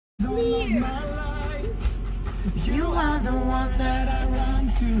You are the one that I run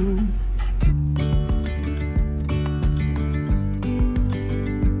to.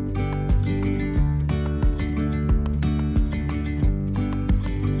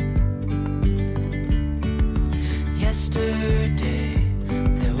 Yesterday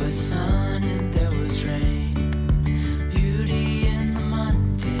there was sun and there was rain, beauty in the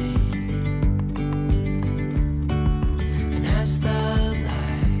mundane. And as the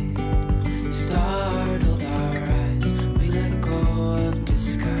light startled our eyes, we let go of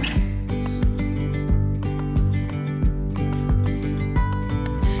disguise.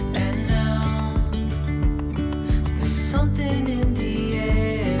 And now there's something in the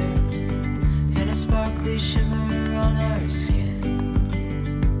air and a sparkly shimmer on our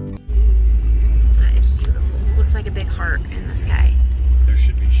skin. That is beautiful. Looks like a big heart in the sky. There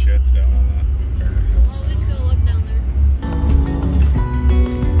should be sheds down on that part of the hills. We can go look down there.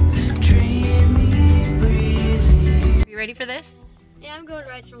 Dreamy, breezy. You ready for this? Yeah, I'm going to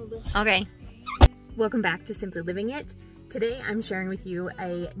ride snowmobiles. Okay. Welcome back to Simply Living It. Today I'm sharing with you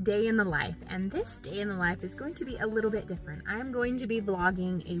a day in the life, and this day in the life is going to be a little bit different. I'm going to be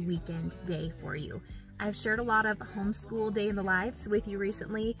vlogging a weekend day for you. I've shared a lot of homeschool day in the lives with you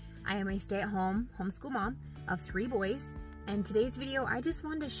recently. I am a stay-at-home homeschool mom of 3 boys, and today's video I just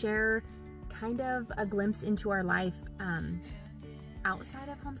wanted to share kind of a glimpse into our life outside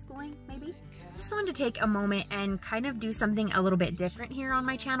of homeschooling, maybe. Just wanted to take a moment and kind of do something a little bit different here on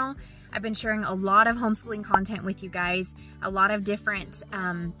my channel. I've been sharing a lot of homeschooling content with you guys, a lot of different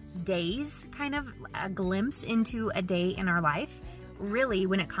days, kind of a glimpse into a day in our life, really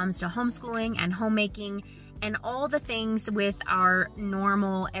when it comes to homeschooling and homemaking and all the things with our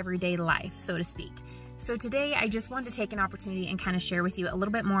normal everyday life, so to speak. So today I just wanted to take an opportunity and kind of share with you a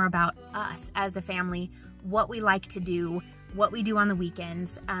little bit more about us as a family, what we like to do, what we do on the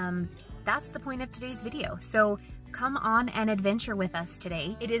weekends. That's the point of today's video. So come on an adventure with us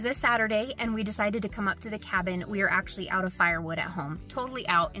today. It is a Saturday and we decided to come up to the cabin. We are actually out of firewood at home, totally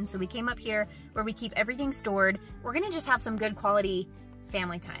out. And so we came up here where we keep everything stored. We're gonna just have some good quality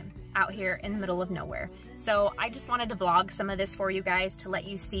family time out here in the middle of nowhere. So I just wanted to vlog some of this for you guys to let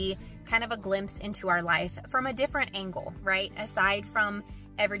you see kind of a glimpse into our life from a different angle, right? Aside from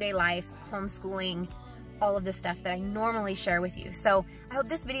everyday life, homeschooling, all of the stuff that I normally share with you. So I hope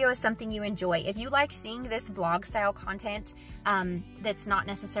this video is something you enjoy. If you like seeing this vlog style content that's not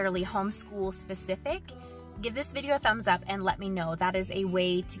necessarily homeschool specific, give this video a thumbs up and let me know. That is a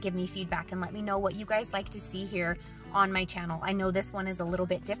way to give me feedback and let me know what you guys like to see here on my channel. I know this one is a little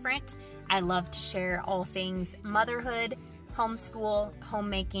bit different. I love to share all things motherhood, homeschool,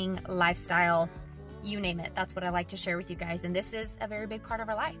 homemaking, lifestyle, you name it. That's what I like to share with you guys, and this is a very big part of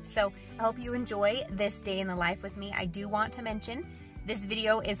our life. So I hope you enjoy this day in the life with me. I do want to mention this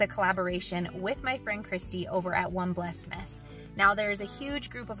video is a collaboration with my friend Christy over at One Blessed Mess. Now there's a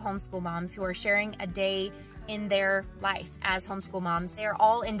huge group of homeschool moms who are sharing a day in their life as homeschool moms. They're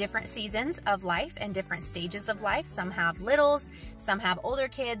all in different seasons of life and different stages of life. Some have littles, some have older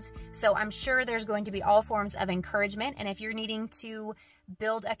kids. So I'm sure there's going to be all forms of encouragement. And if you're needing to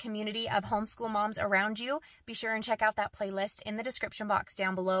build a community of homeschool moms around you, be sure and check out that playlist in the description box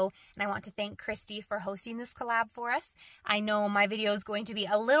down below. And I want to thank Christy for hosting this collab for us. I know my video is going to be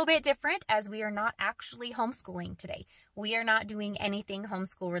a little bit different as we are not actually homeschooling today. We are not doing anything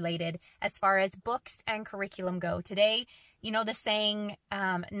homeschool related as far as books and curriculum go. Today, you know the saying,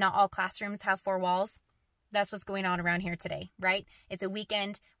 not all classrooms have 4 walls? That's what's going on around here today, right? It's a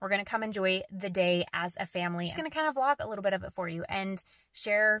weekend. We're going to come enjoy the day as a family. I'm just going to kind of vlog a little bit of it for you and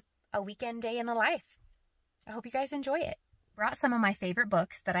share a weekend day in the life. I hope you guys enjoy it. Brought some of my favorite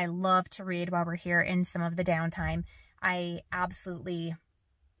books that I love to read while we're here in some of the downtime. There's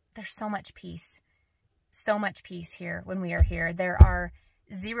so much peace here when we are here. There are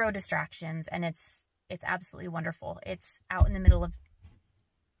 0 distractions and it's absolutely wonderful. It's out in the middle of...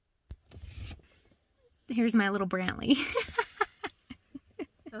 Here's my little Brantley.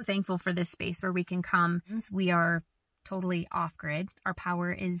 So thankful for this space where we can come. We are totally off grid. Our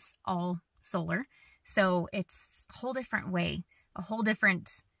power is all solar. So it's a whole different way, a whole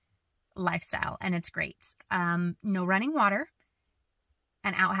different lifestyle, and it's great. No running water,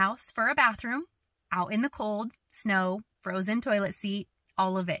 an outhouse for a bathroom, out in the cold, snow, frozen toilet seat,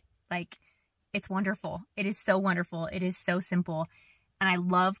 all of it. Like, it's wonderful. It is so wonderful. It is so simple. And I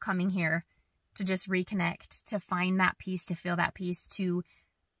love coming here to just reconnect, to find that peace, to feel that peace, to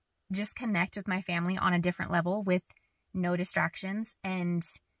just connect with my family on a different level with no distractions. And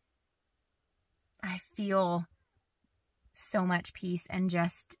I feel so much peace and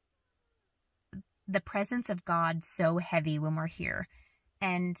just the presence of God so heavy when we're here.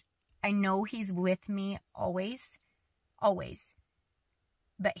 and I know he's with me always, always.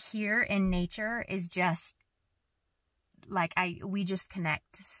 But here in nature is just like we just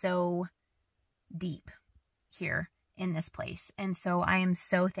connect so deep here in this place. And so I am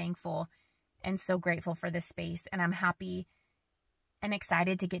so thankful and so grateful for this space, and I'm happy and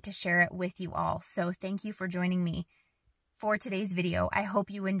excited to get to share it with you all. So thank you for joining me for today's video. I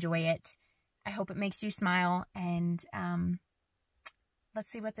hope you enjoy it. I hope it makes you smile, and let's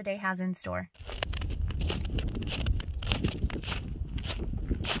see what the day has in store.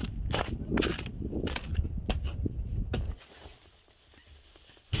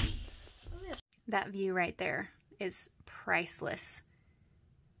 That view right there is priceless.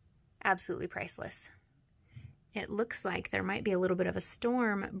 Absolutely priceless. It looks like there might be a little bit of a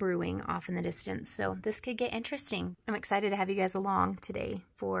storm brewing off in the distance, so this could get interesting. I'm excited to have you guys along today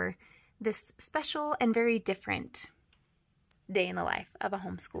for this special and very different day in the life of a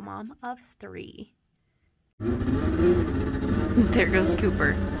homeschool mom of 3. There goes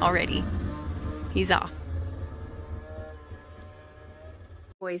Cooper already. He's off.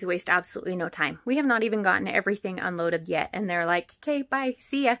 Boys waste absolutely no time. We have not even gotten everything unloaded yet, and they're like, okay, bye,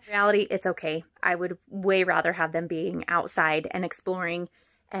 see ya. In reality, it's okay. I would way rather have them being outside and exploring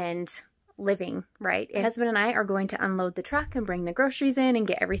and living, right? My husband and I are going to unload the truck and bring the groceries in and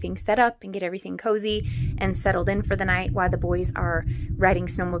get everything set up and get everything cozy and settled in for the night while the boys are riding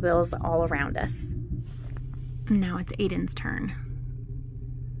snowmobiles all around us. Now it's Aiden's turn.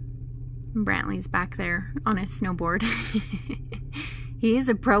 Brantley's back there on his snowboard. He is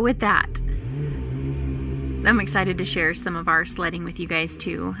a pro with that. I'm excited to share some of our sledding with you guys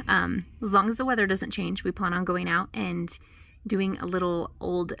too. As long as the weather doesn't change, we plan on going out and doing a little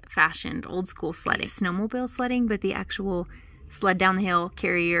old-fashioned, old-school sledding. Snowmobile sledding, but the actual sled down the hill,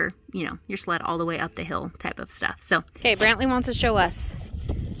 carry your, your sled all the way up the hill type of stuff. So, okay, Brantley wants to show us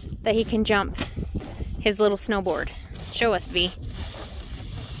that he can jump his little snowboard. Show us, B.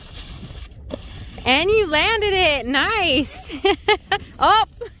 And you landed it. Nice. Oh.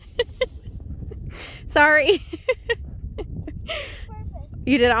 Sorry.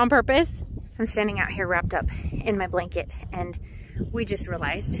 You did it on purpose? I'm standing out here wrapped up in my blanket, and we just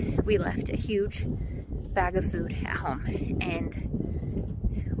realized we left a huge bag of food at home,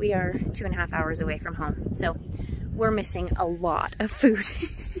 and we are 2.5 hours away from home. So we're missing a lot of food.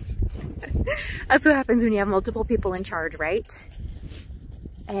 That's what happens when you have multiple people in charge, right?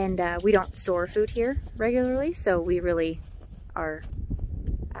 And we don't store food here regularly, so we really are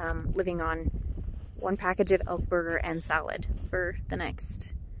living on 1 package of elk burger and salad for the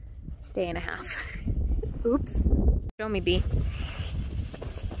next day and a half. Oops. Show me, B.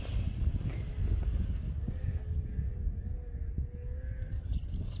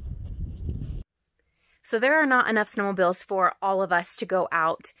 So there are not enough snowmobiles for all of us to go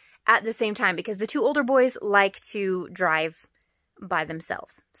out at the same time because the 2 older boys like to drive by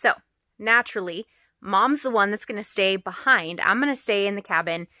themselves. So naturally, Mom's the one that's going to stay behind. I'm going to stay in the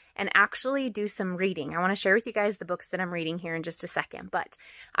cabin and actually do some reading. I want to share with you guys the books that I'm reading here in just a second, but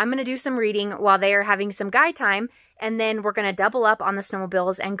I'm going to do some reading while they are having some guy time, and then we're going to double up on the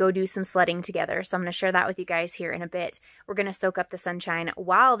snowmobiles and go do some sledding together. So I'm going to share that with you guys here in a bit. We're going to soak up the sunshine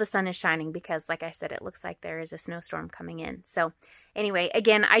while the sun is shining because, like I said, it looks like there is a snowstorm coming in. So anyway,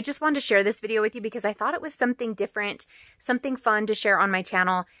 again, I just wanted to share this video with you because I thought it was something different, something fun to share on my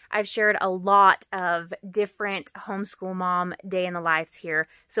channel. I've shared a lot of different homeschool mom day in the lives here.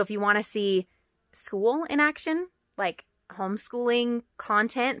 So if you want to see school in action, like homeschooling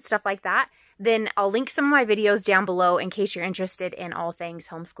content, stuff like that, then I'll link some of my videos down below in case you're interested in all things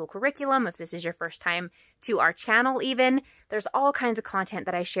homeschool curriculum. If this is your first time to our channel even, there's all kinds of content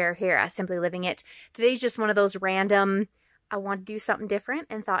that I share here at Simply Living It. Today's just one of those random, I want to do something different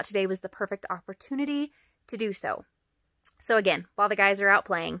and thought today was the perfect opportunity to do so. So again, while the guys are out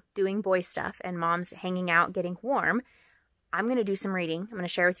playing, doing boy stuff, and Mom's hanging out, getting warm, I'm going to do some reading. I'm going to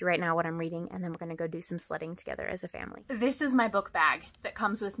share with you right now what I'm reading, and then we're going to go do some sledding together as a family. This is my book bag that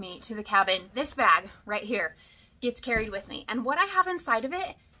comes with me to the cabin. This bag right here gets carried with me. And what I have inside of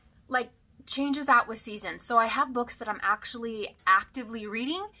it, like, changes out with seasons. So I have books that I'm actually actively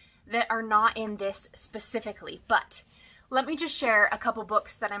reading that are not in this specifically. But let me just share a couple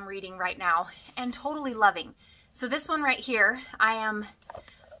books that I'm reading right now and totally loving. So this one right here, I am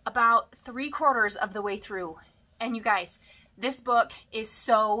about 3/4 of the way through. And you guys, this book is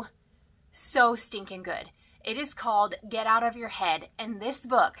so stinking good. It is called Get Out of Your Head. And this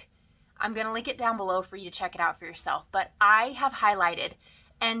book, I'm going to link it down below for you to check it out for yourself. But I have highlighted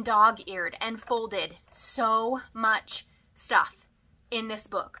and dog-eared and folded so much stuff in this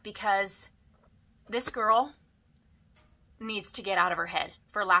book because this girl needs to get out of her head,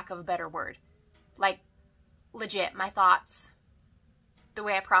 for lack of a better word. Like, legit, my thoughts, the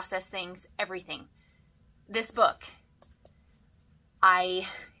way I process things, everything. This book, I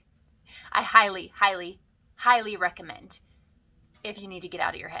highly, highly, highly recommend if you need to get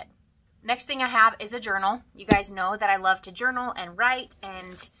out of your head. Next thing I have is a journal. You guys know that I love to journal and write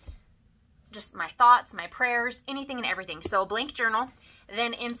and just my thoughts, my prayers, anything and everything. So a blank journal.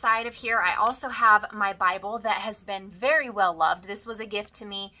 Then inside of here, I also have my Bible that has been very well loved. This was a gift to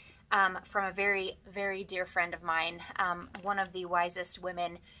me from a very, very dear friend of mine. One of the wisest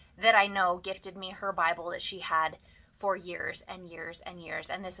women that I know gifted me her Bible that she had for years and years and years.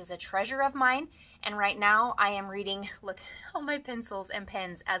 And this is a treasure of mine. And right now I am reading, look, all my pencils and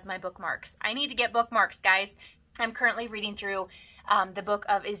pens as my bookmarks. I need to get bookmarks, guys. I'm currently reading through the book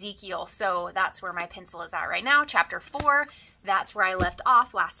of Ezekiel. So that's where my pencil is at right now. Chapter 4. That's where I left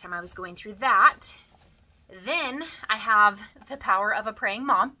off last time I was going through that. Then I have The Power of a Praying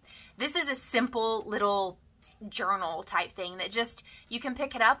Mom. This is a simple little journal type thing that just, you can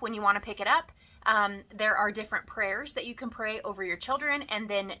pick it up when you want to pick it up. There are different prayers that you can pray over your children, and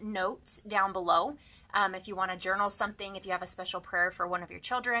then notes down below. If you want to journal something, if you have a special prayer for one of your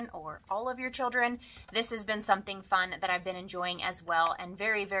children or all of your children, this has been something fun that I've been enjoying as well, and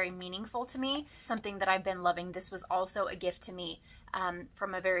very, very meaningful to me. Something that I've been loving. This was also a gift to me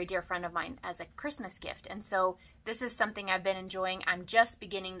from a very dear friend of mine as a Christmas gift. And so this is something I've been enjoying. I'm just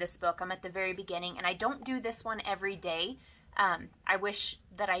beginning this book. I'm at the very beginning, and I don't do this one every day. I wish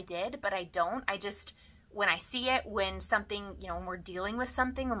that I did, but I don't. I just, when I see it, when something, you know, when we're dealing with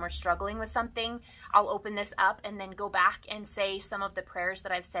something, when we're struggling with something, I'll open this up and then go back and say some of the prayers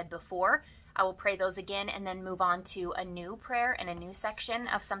that I've said before. I will pray those again and then move on to a new prayer and a new section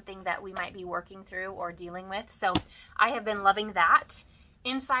of something that we might be working through or dealing with. So I have been loving that.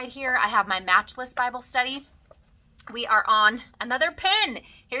 Inside here, I have my Matchless Bible study. We are on another pen.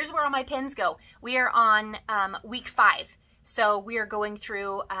 Here's where all my pens go. We are on week 5. So we are going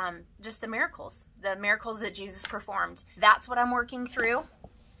through just the miracles that Jesus performed. That's what I'm working through.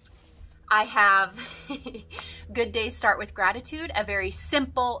 I have Good Days Start with Gratitude, a very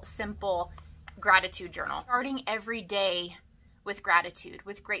simple gratitude journal. Starting every day with gratitude,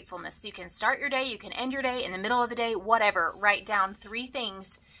 with gratefulness. So you can start your day, you can end your day, in the middle of the day, whatever. Write down 3 things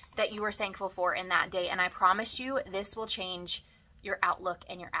that you are thankful for in that day. And I promise you, this will change your outlook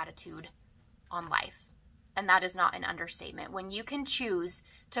and your attitude on life. And that is not an understatement. When you can choose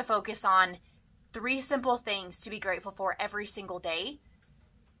to focus on 3 simple things to be grateful for every single day,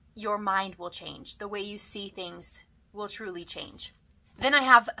 your mind will change. The way you see things will truly change. Then I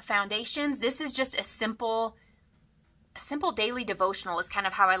have Foundations. This is just a simple daily devotional is kind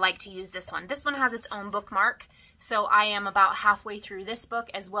of how I like to use this one. This one has its own bookmark. So I am about halfway through this book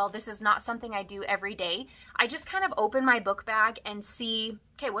as well. This is not something I do every day. I just kind of open my book bag and see,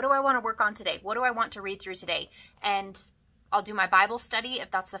 okay, what do I want to work on today? What do I want to read through today? And I'll do my Bible study if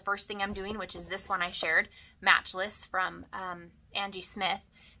that's the first thing I'm doing, which is this one I shared, Matchless from Angie Smith.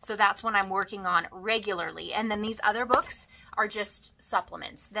 So that's one I'm working on regularly. And then these other books are just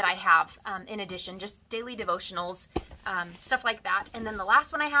supplements that I have in addition, just daily devotionals, stuff like that. And then the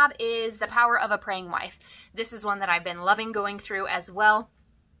last one I have is The Power of a Praying Wife. This is one that I've been loving going through as well.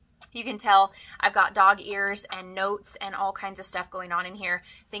 You can tell I've got dog ears and notes and all kinds of stuff going on in here.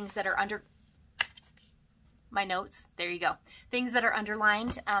 Things that are under my notes. There you go. Things that are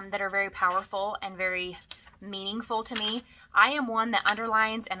underlined that are very powerful and very meaningful to me. I am one that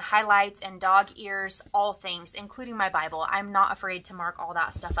underlines and highlights and dog ears all things, including my Bible. I'm not afraid to mark all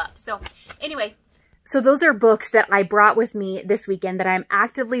that stuff up. So anyway, so those are books that I brought with me this weekend that I'm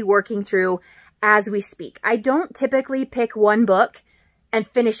actively working through as we speak. I don't typically pick one book and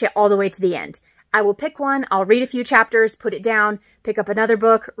finish it all the way to the end. I will pick one, I'll read a few chapters, put it down, pick up another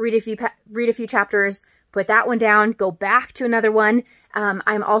book, read a few chapters, put that one down, go back to another one.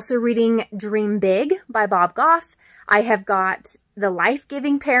 I'm also reading Dream Big by Bob Goff. I have got The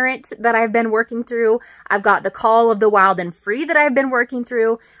Life-Giving Parent that I've been working through. I've got The Call of the Wild and Free that I've been working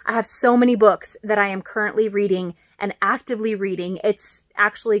through. I have so many books that I am currently reading and actively reading. It's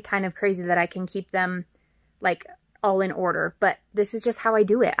actually kind of crazy that I can keep them like all in order, but this is just how I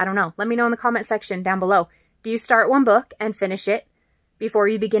do it. I don't know. Let me know in the comment section down below. Do you start one book and finish it before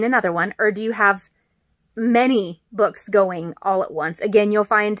you begin another one? Or do you have many books going all at once? Again, you'll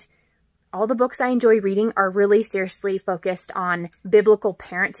find all the books I enjoy reading are really seriously focused on biblical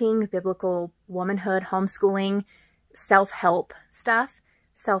parenting, biblical womanhood, homeschooling, self-help stuff.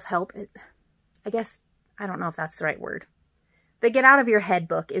 Self-help, I guess, I don't know if that's the right word. The Get Out of Your Head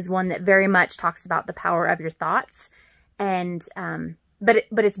book is one that very much talks about the power of your thoughts, and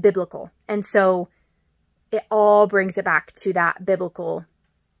but it's biblical. And so it all brings it back to that biblical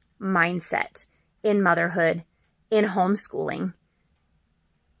mindset in motherhood, in homeschooling,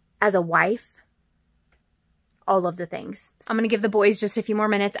 as a wife, all of the things. I'm going to give the boys just a few more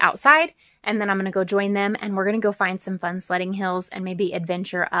minutes outside, and then I'm going to go join them, and we're going to go find some fun sledding hills and maybe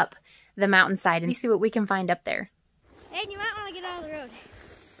adventure up the mountainside and see what we can find up there. Hey, you might want to get out of the road.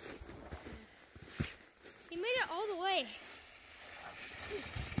 You made it all the way.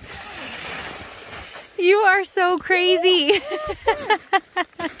 You are so crazy.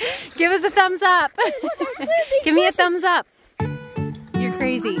 Give us a thumbs up. Give me a thumbs up. You're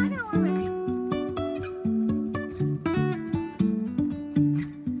crazy.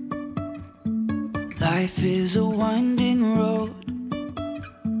 Life is a winding road,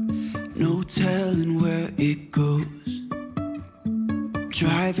 no telling where it goes.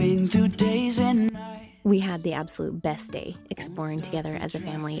 Driving through days and nights. We had the absolute best day exploring together as a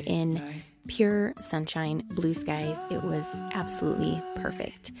family in pure sunshine, blue skies. It was absolutely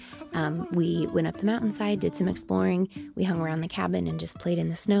perfect. We went up the mountainside, did some exploring. We hung around the cabin and just played in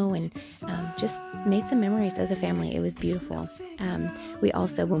the snow and just made some memories as a family. It was beautiful. We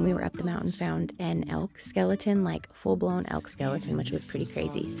also, when we were up the mountain, found an elk skeleton, like full-blown elk skeleton, which was pretty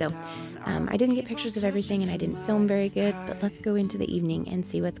crazy. So I didn't get pictures of everything and I didn't film very good, but let's go into the evening and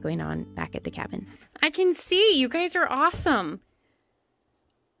see what's going on back at the cabin. I can see, you guys are awesome.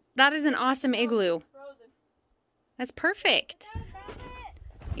 That is an awesome igloo. That's perfect.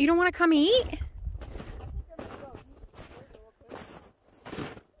 You don't want to come eat?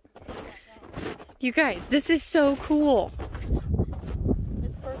 You guys, this is so cool.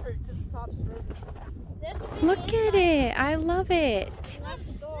 It's perfect because the top's frozen. Look at it. I love it. That's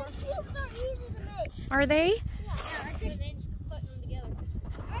the door. Are they? Yeah, I think they just putting them together.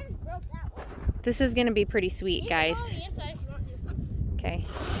 I just broke that one. This is going to be pretty sweet, guys. You can go on the inside if you want to. Okay.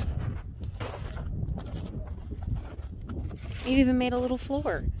 You even made a little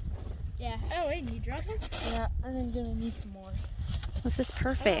floor. Yeah. Oh, wait, did you drop them? Yeah, and I'm gonna need some more. This is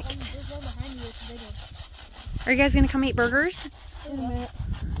perfect. There's one behind you. It's a big one. Are you guys going to come eat burgers? In a minute.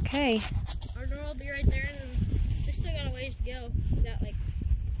 Okay. Our door will be right there, and then we still got a ways to go. We got like.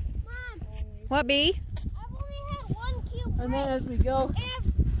 Mom, What, B? I've only had one cube. And then as we go,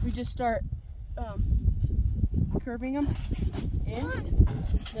 we just start curving them in.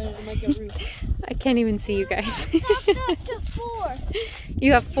 Then it'll make a roof. I can't even see you guys. I took 4.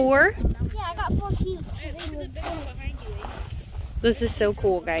 You have 4? Yeah, I got 4 cubes. Hey, look at the big one behind you. This is so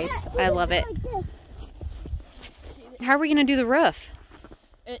cool, guys. I love it. Like this. How are we going to do the roof?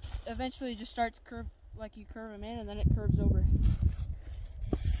 It eventually just starts curve, like you curve them in, and then it curves over.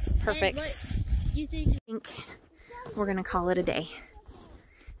 Perfect. And what you think? I think we're going to call it a day.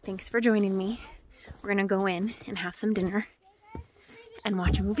 Thanks for joining me. We're going to go in and have some dinner and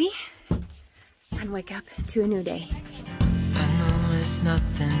watch a movie and wake up to a new day. I know it's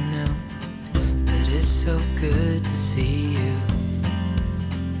nothing new, but it's so good to see you.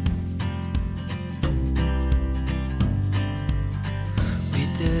 We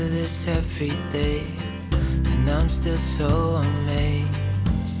do this every day, and I'm still so amazed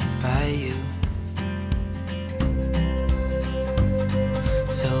by you.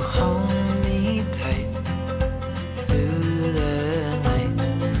 So hold me tight through the night.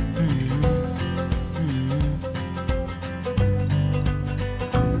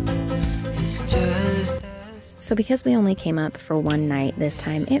 So because we only came up for one night this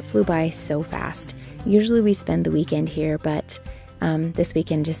time, it flew by so fast. Usually we spend the weekend here, but this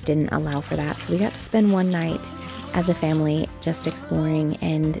weekend just didn't allow for that. So we got to spend one night as a family just exploring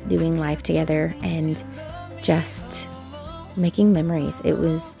and doing life together and just making memories. It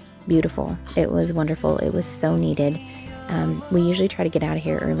was beautiful. It was wonderful. It was so needed. We usually try to get out of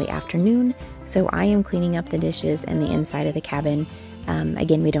here early afternoon, so I am cleaning up the dishes and the inside of the cabin.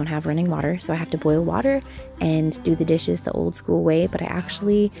 Again, we don't have running water, so I have to boil water and do the dishes the old school way, but I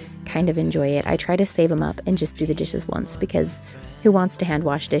actually kind of enjoy it. I try to save them up and just do the dishes once, because who wants to hand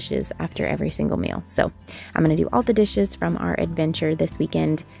wash dishes after every single meal? So I'm going to do all the dishes from our adventure this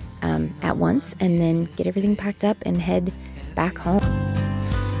weekend at once, and then get everything packed up and head back home.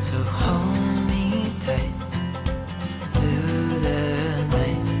 So hold me tight through the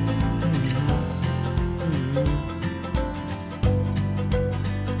night.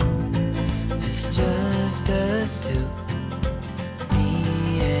 It's just us two,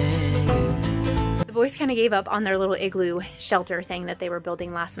 me and you. The boys kind of gave up on their little igloo shelter thing that they were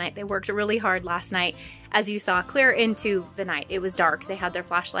building last night. They worked really hard last night, as you saw, clear into the night. It was dark. They had their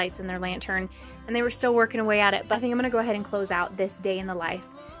flashlights and their lantern, and they were still working away at it. But I think I'm going to go ahead and close out this day in the life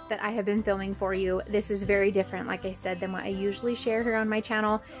that I have been filming for you. This is very different, like I said, than what I usually share here on my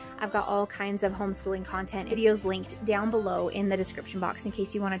channel. I've got all kinds of homeschooling content, videos linked down below in the description box in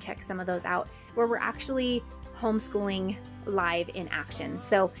case you want to check some of those out, where we're actually homeschooling live in action.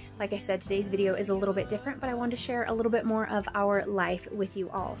 So like I said, today's video is a little bit different, but I wanted to share a little bit more of our life with you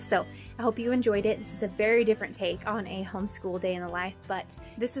all. So I hope you enjoyed it. This is a very different take on a homeschool day in the life, but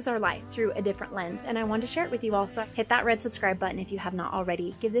this is our life through a different lens, and I wanted to share it with you all. So hit that red subscribe button if you have not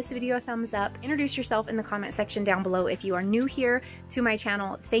already. Give this video a thumbs up. Introduce yourself in the comment section down below if you are new here to my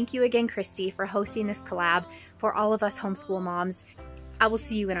channel. Thank you again, Christy, for hosting this collab for all of us homeschool moms. I will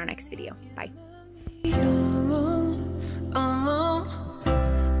see you in our next video. Bye.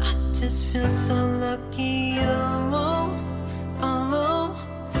 I just feel so lucky.